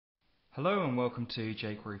Hello and welcome to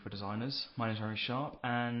jQuery for Designers. My name is Henry Sharp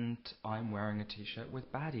and I'm wearing a t-shirt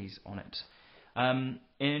with baddies on it.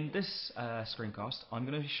 In this screencast I'm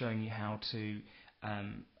going to be showing you how to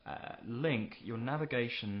link your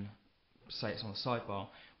navigation, say it's on the sidebar,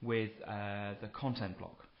 with the content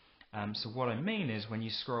block. So what I mean is when you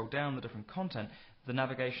scroll down the different content, the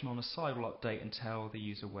navigation on the side will update and tell the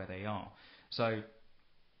user where they are. So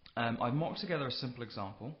I've mocked together a simple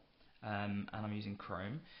example. And I'm using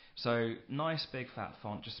Chrome. So nice big fat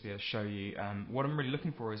font just to be able to show you. What I'm really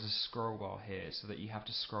looking for is a scroll bar here so that you have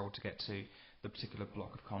to scroll to get to the particular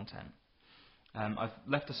block of content. I've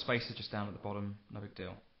left a spacer just down at the bottom, no big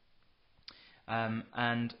deal.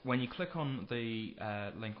 And when you click on the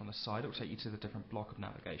link on the side, it will take you to the different block of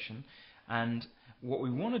navigation. And what we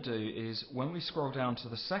want to do is when we scroll down to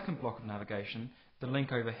the second block of navigation, the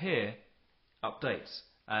link over here updates.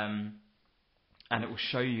 And it will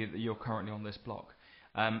show you that you're currently on this block.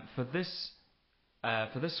 For this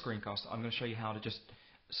screencast, I'm going to show you how to just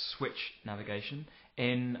switch navigation.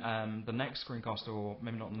 In the next screencast, or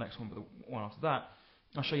maybe not the next one, but the one after that,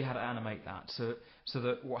 I'll show you how to animate that. So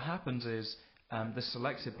that what happens is the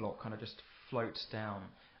selected block kind of just floats down,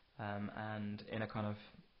 and in a kind of,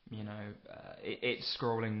 it's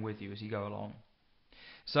scrolling with you as you go along.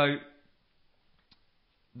 So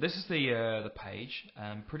this is the page,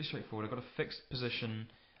 pretty straightforward. I've got a fixed position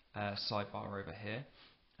sidebar over here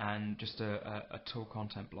and just a tool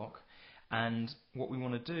content block. And what we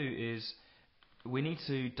want to do is we need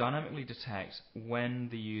to dynamically detect when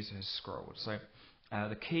the user has scrolled. So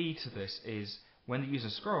the key to this is when the user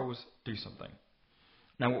scrolls, do something.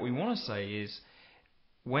 Now what we want to say is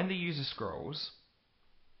when the user scrolls,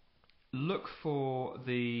 look for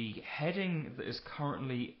the heading that is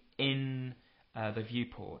currently in the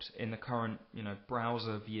viewport in the current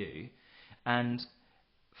browser view, and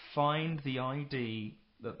find the ID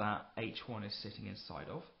that H1 is sitting inside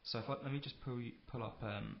of. So let me just pull up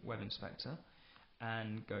Web Inspector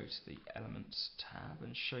and go to the Elements tab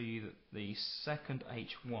and show you that the second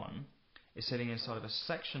H1 is sitting inside of a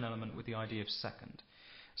section element with the ID of second.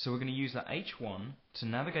 So we're going to use that H1 to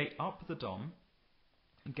navigate up the DOM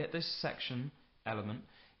and get this section element,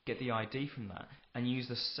 get the ID from that, and use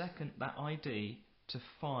that ID to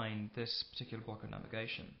find this particular block of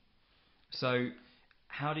navigation. So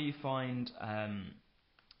how do you find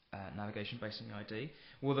navigation based on the ID?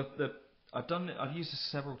 Well, I've used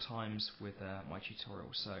this several times with my tutorial.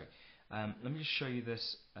 So let me just show you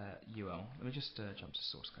this UL. Let me just jump to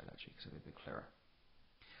source code actually, because it'll be a bit clearer.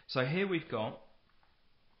 So here we've got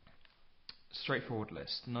straightforward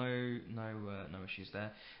list, no issues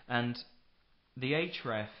there, and the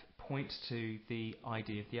href points to the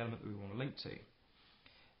ID of the element that we want to link to.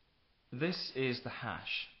 This is the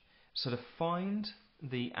hash. So to find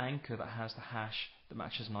the anchor that has the hash that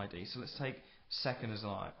matches an ID, so let's take second as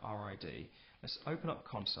our ID. Let's open up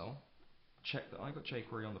console, check that I got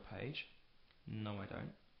jQuery on the page. No, I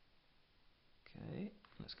don't. Okay,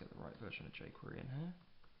 let's get the right version of jQuery in here.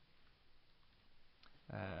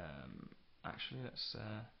 Actually,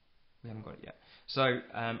 we haven't got it yet. So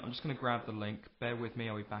I'm just going to grab the link. Bear with me,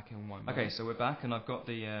 I'll be back in 1 minute. Okay, so we're back and I've got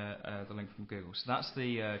the link from Google. So that's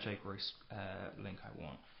the jQuery link I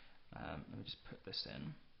want. Let me just put this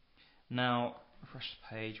in. Now, refresh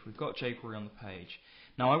the page. We've got jQuery on the page.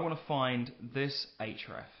 Now I want to find this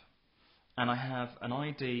href. And I have an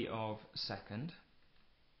ID of second.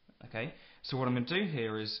 Okay, so what I'm going to do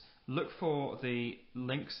here is look for the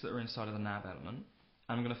links that are inside of the nav element.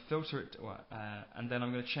 I'm going to filter it, and then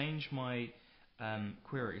I'm going to change my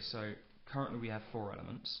query. So currently we have 4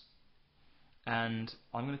 elements, and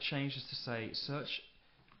I'm going to change this to say search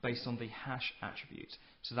based on the hash attribute.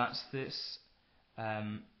 So that's this,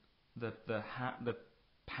 the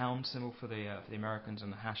pound symbol for the Americans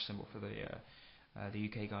and the hash symbol for the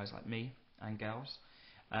UK guys like me and gals.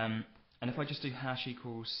 And if I just do hash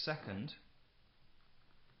equals second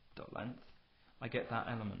dot length, I get that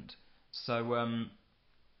element. So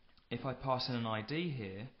if I pass in an ID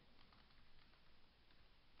here,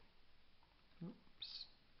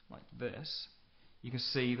 like this, you can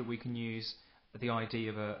see that we can use the ID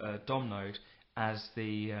of a DOM node as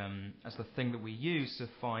the thing that we use to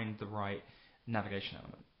find the right navigation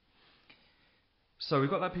element. So we've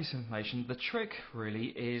got that piece of information. The trick really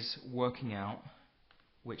is working out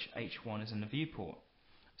which H1 is in the viewport.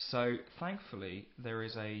 So thankfully there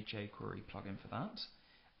is a jQuery plugin for that,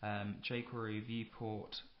 jQuery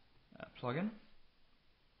viewport plugin,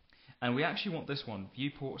 and we actually want this one,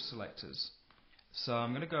 viewport selectors. So I'm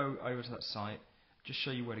going to go over to that site, just show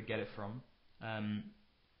you where to get it from.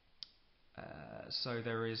 So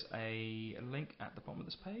there is a link at the bottom of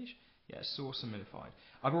this page. Yeah, source and minified.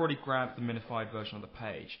 I've already grabbed the minified version of the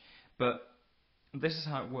page, but this is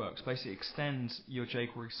how it works. Basically, it extends your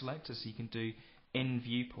jQuery selector so you can do in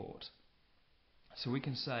viewport. So we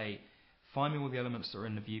can say, find me all the elements that are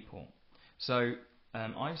in the viewport. So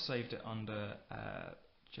I've saved it under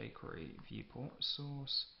jQuery viewport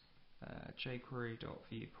source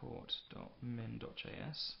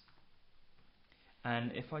jQuery.viewport.min.js,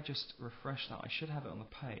 and if I just refresh that, I should have it on the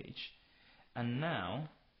page. And now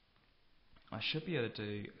I should be able to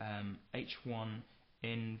do h1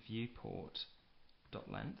 in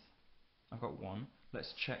viewport.length. I've got one.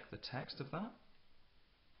 Let's check the text of that.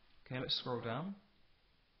 Okay, let's scroll down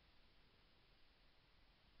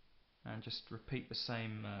and just repeat the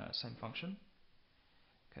same function.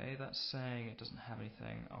 Okay, that's saying it doesn't have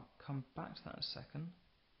anything. I'll come back to that in a second.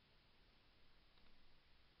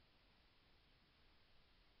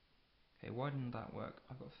 Okay, why didn't that work?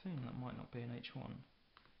 I've got a feeling that might not be an H1.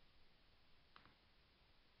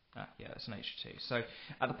 Yeah, it's an H2. So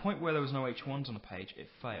at the point where there was no H1s on the page, it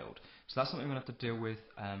failed. So that's something we're going to have to deal with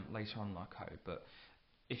later on in our code. But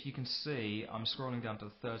if you can see, I'm scrolling down to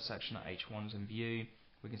the third section at H1s in view.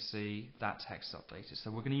 We can see that text is updated.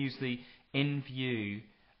 So we're going to use the in view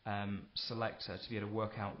selector to be able to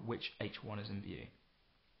work out which H1 is in view.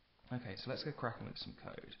 Okay, so let's get cracking with some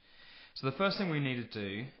code. So the first thing we need to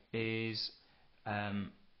do is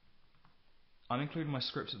I'm including my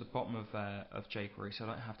script at the bottom of jQuery, so I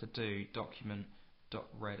don't have to do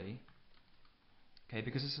document.ready. Okay,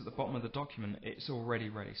 because it's at the bottom of the document, it's already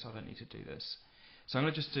ready, so I don't need to do this. So I'm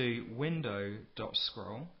going to just do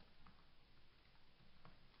window.scroll.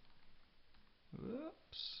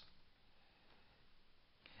 Whoops.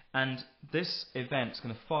 And this event's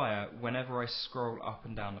going to fire whenever I scroll up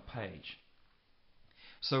and down the page.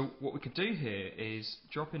 So what we could do here is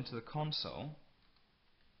drop into the console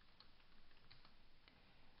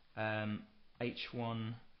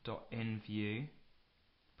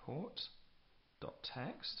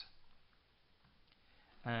h1.inViewPort.text,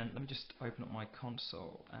 and let me just open up my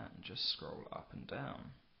console and just scroll up and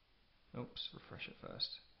down. Oops, refresh it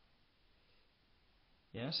first.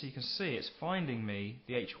 Yeah, so you can see it's finding me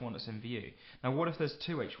the H1 that's in view. Now what if there's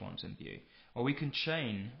two H1s in view? Well, we can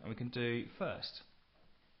chain and we can do first.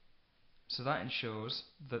 So that ensures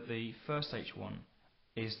that the first H1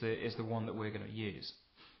 is the one that we're going to use.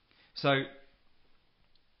 So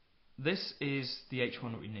this is the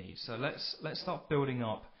H1 that we need. So let's start building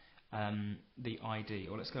up the ID,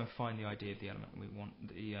 or let's go and find the ID of the element we want,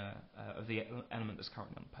 of the element that's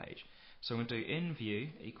currently on the page. So we're going to do in view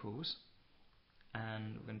equals,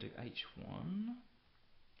 and we're going to do H1.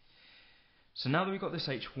 So now that we've got this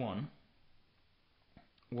H1,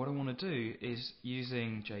 what I want to do is,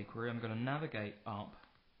 using jQuery, I'm going to navigate up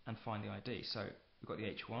and find the ID. So we've got the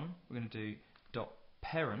H1, we're going to do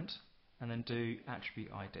 .parent and then do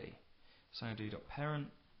attribute ID. So I'm going to do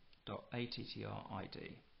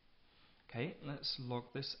 .parent.attr_id. Okay, let's log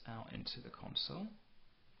this out into the console.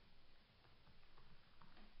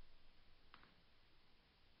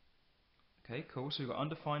 Okay, cool. So we've got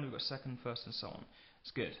undefined, we've got second, first, and so on.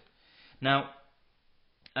 It's good. Now,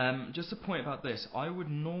 just a point about this, I would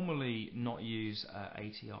normally not use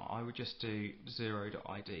ATR. I would just do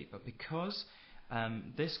 0.id. But because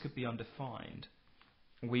this could be undefined,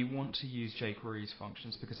 we want to use jQuery's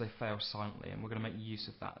functions because they fail silently, and we're going to make use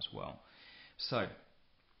of that as well. So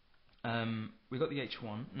we've got the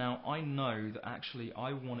H1. Now I know that actually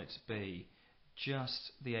I want it to be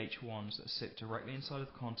just the H1s that sit directly inside of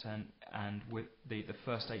the content, and with the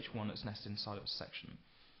first H1 that's nested inside of a section.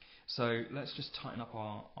 So let's just tighten up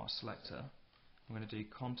our selector. I'm going to do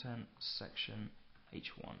content section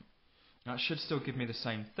H1. Now it should still give me the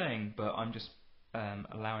same thing, but I'm just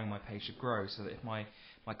allowing my page to grow, so that if my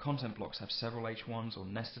content blocks have several H1s or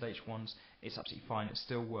nested H1s, it's absolutely fine. It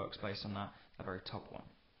still works based on that very top one.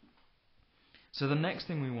 So the next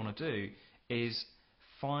thing we want to do is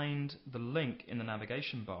find the link in the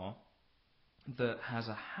navigation bar that has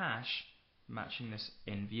a hash matching this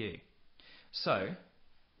in view. So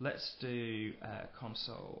let's do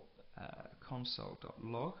console.log,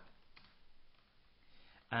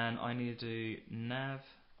 and I need to do nav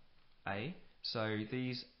a. So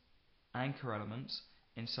these anchor elements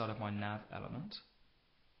inside of my nav element,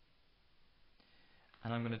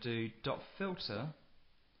 and I'm going to do .filter,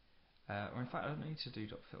 or in fact I don't need to do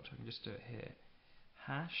 .filter, I can just do it here.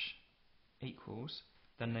 Hash equals,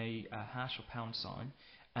 then the hash or pound sign,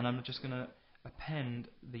 and I'm just going to append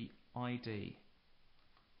the ID.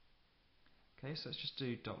 Okay, so let's just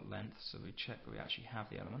do .length so we check that we actually have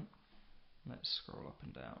the element. Let's scroll up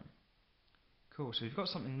and down. Cool, so we've got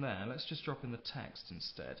something there. Let's just drop in the text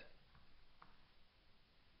instead.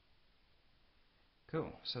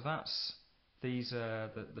 Cool. So that's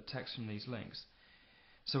the text from these links.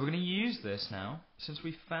 So we're going to use this now, since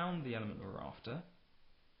we found the element we're after.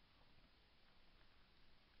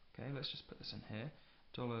 Okay, let's just put this in here.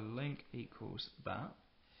 $link equals that.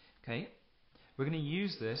 Okay, we're going to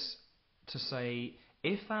use this to say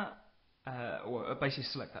if that, or basically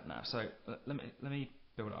select that nav. So let me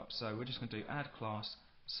build up. So we're just going to do add class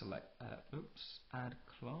select. Add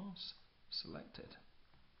class selected.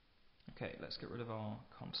 Okay, let's get rid of our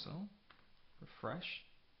console. Refresh.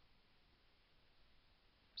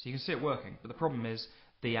 So you can see it working, but the problem is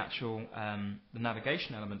the actual the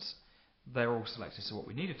navigation elements, they're all selected. So what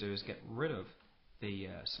we need to do is get rid of the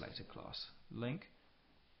selected class. Link,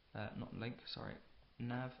 not link, sorry,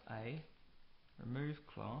 nav a, remove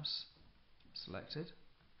class selected.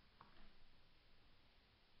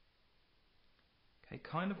 Okay,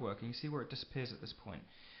 kind of working. You see where it disappears at this point.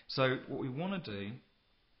 So what we want to do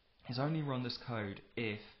is only run this code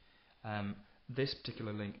if this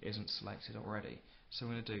particular link isn't selected already. So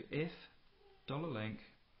we're going to do if $link.is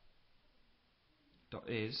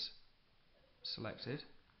selected.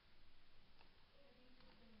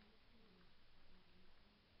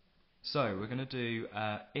 So we're going to do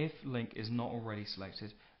if link is not already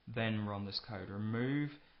selected, then run this code.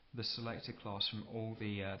 Remove the selected class from all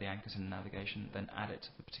the anchors in the navigation, then add it to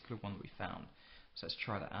the particular one that we found. So let's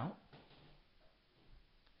try that out.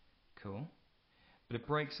 Cool. But it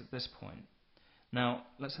breaks at this point. Now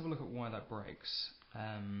let's have a look at why that breaks.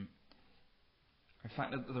 In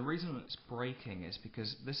fact, the reason it's breaking is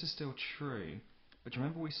because this is still true, but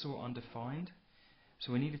remember we saw undefined?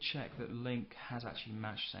 So we need to check that link has actually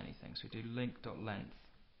matched anything. So we do link.length.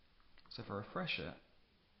 So if I refresh it,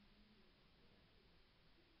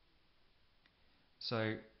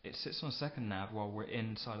 so it sits on a second nav while we're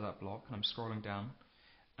inside of that block, and I'm scrolling down,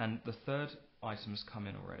 and the third item has come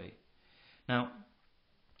in already. Now,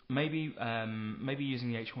 maybe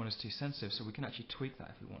using the H1 is too sensitive, so we can actually tweak that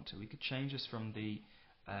if we want to. We could change this from the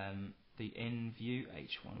in view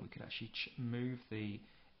H1. We could actually move the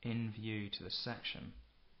in view to the section.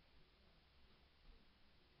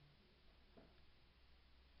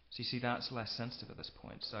 So you see that's less sensitive at this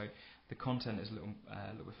point. So the content is a little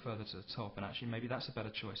bit further to the top, and actually maybe that's a better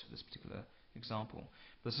choice for this particular example.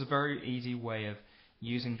 But this is a very easy way of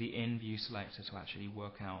using the in view selector to actually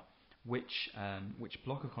work out which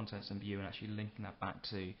block of contents in view and actually linking that back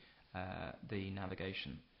to the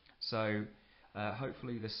navigation. So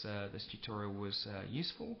hopefully this tutorial was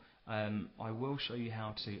useful. I will show you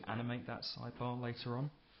how to animate that sidebar later on.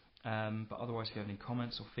 But otherwise, if you have any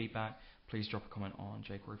comments or feedback, please drop a comment on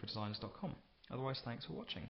jquarryfordesigners.com. Otherwise, thanks for watching.